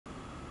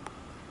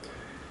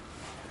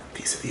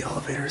These are the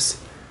elevators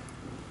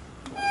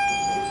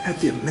at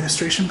the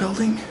administration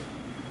building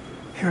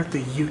here at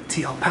the UT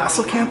El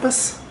Paso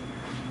campus,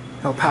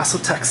 El Paso,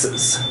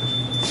 Texas.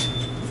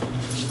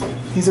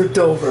 These are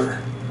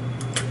Dover.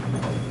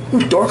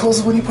 Ooh, door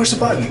closes when you push the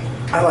button.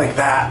 I like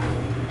that.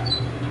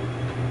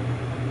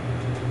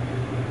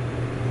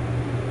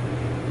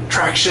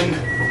 Traction.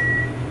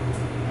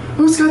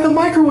 Who's got the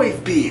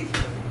microwave beep?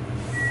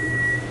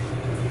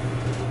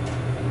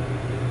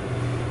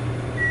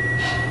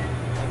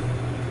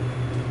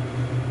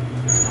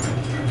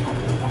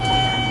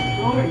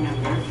 Floor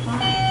number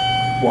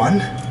 5.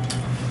 1.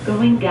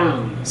 Going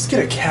down. Let's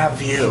get a cab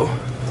view.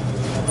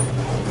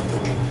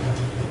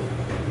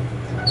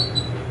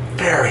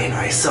 Very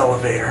nice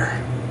elevator.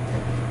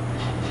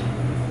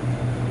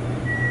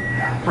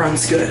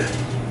 Runs good.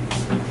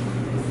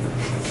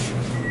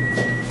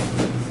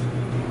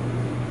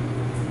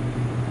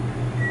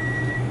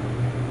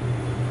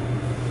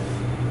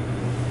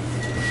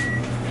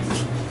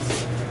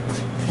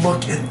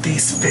 Look at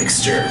these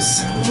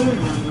fixtures. Floor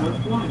number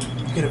 1.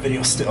 Get a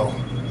video still.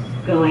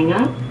 Going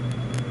up.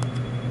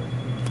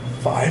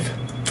 5.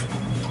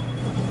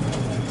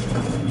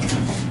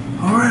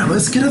 Alright,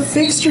 let's get a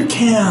fixture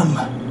cam.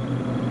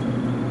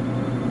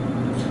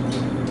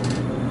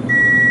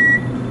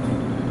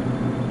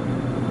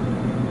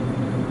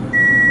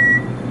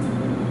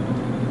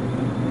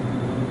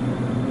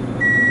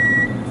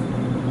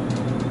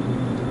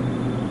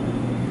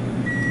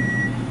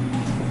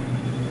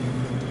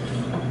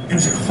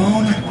 Here's your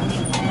phone.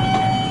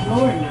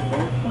 Floor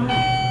number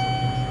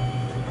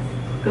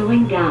 5.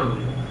 Going down.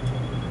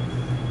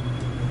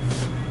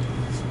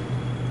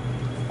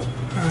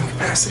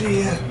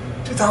 Capacity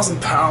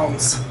 2,000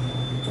 pounds.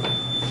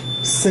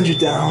 Send you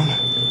down.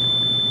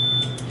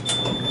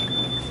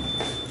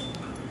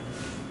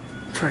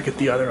 Try to get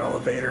the other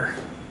elevator.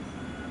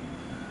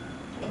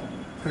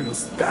 There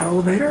goes that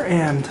elevator,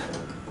 and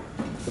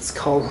let's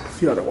call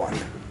the other one.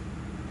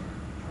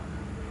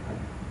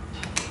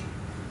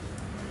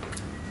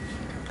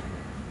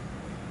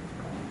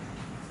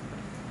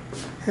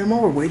 And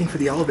while we're waiting for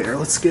the elevator,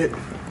 let's get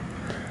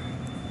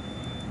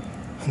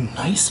a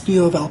nice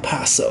view of El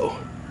Paso.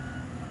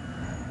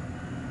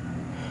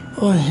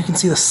 Oh, and you can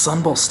see the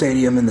Sun Bowl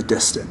Stadium in the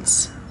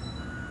distance.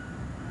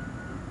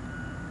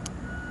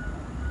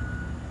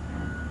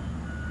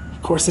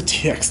 Of course, the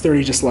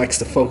TX30 just likes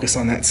to focus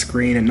on that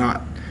screen and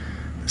not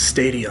the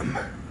stadium.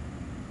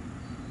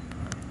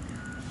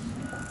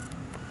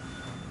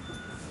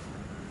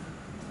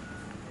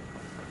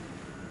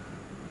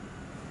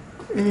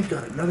 And you've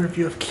got another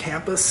view of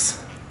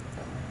campus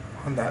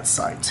on that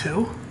side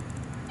too.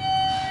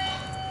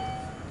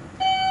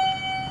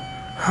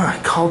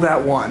 Call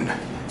that 1.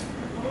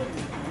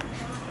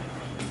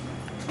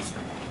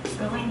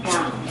 Going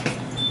down.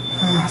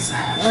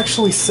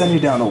 Actually send you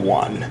down to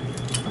 1.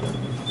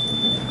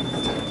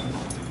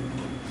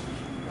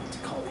 To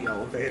call the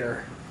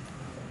elevator.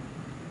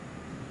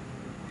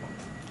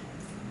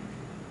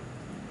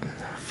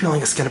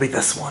 Feeling it's gonna be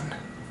this one.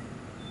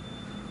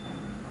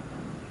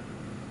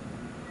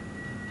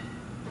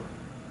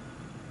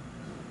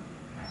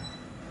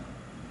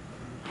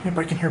 But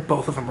I can hear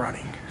both of them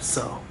running,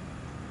 so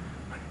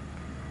I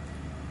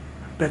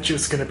bet you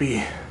it's gonna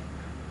be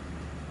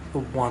the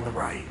one on the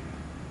right.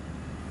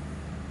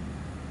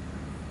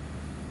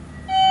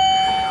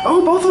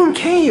 Oh, both of them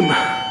came!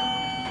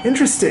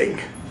 Interesting.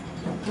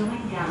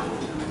 Going down.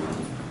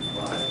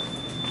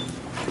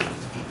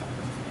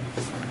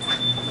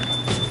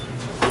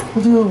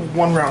 We'll do a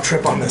 1 round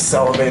trip on this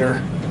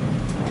elevator.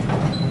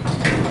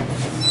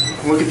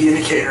 Look at the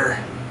indicator.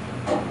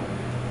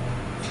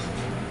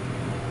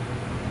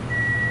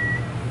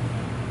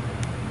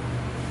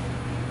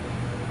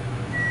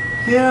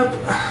 Yep,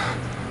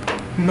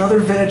 another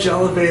veg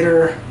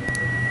elevator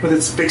with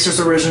its Fixtures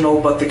original,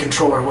 but the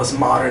controller was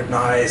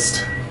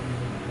modernized.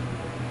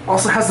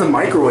 Also has the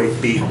microwave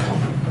beep.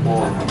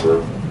 Floor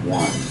number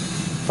 1.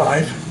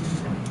 5.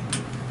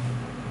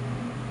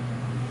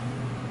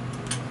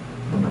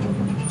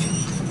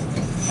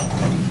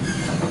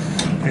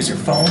 There's your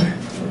phone.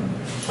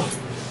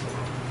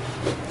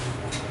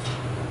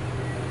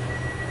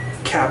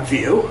 Cab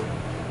view.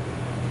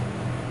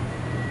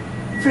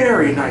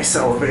 Very nice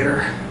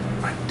elevator.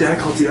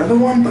 Identical to the other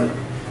one, but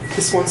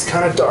this one's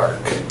kind of dark.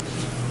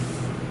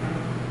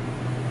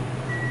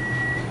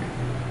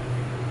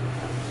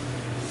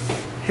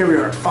 Here we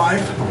are at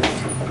 5.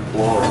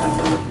 Floor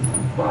number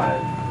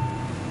 5.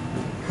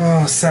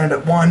 Oh, set it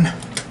at 1.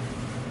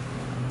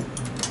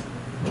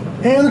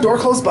 And the door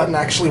close button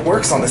actually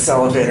works on this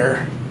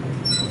elevator.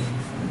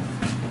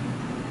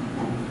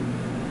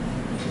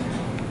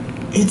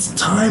 It's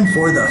time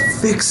for the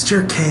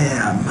fixture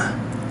cam.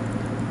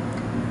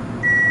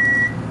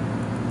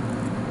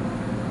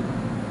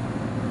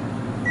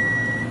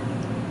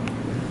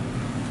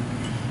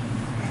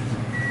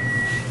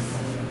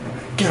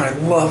 God, I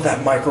love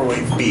that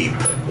microwave beep.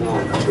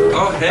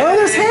 Oh, hey. Oh,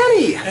 there's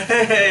Hanny!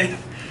 Hey.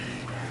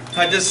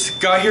 I just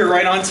got here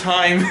right on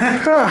time.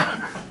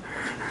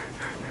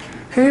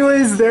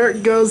 Anyways, there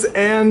it goes,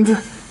 and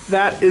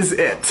that is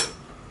it.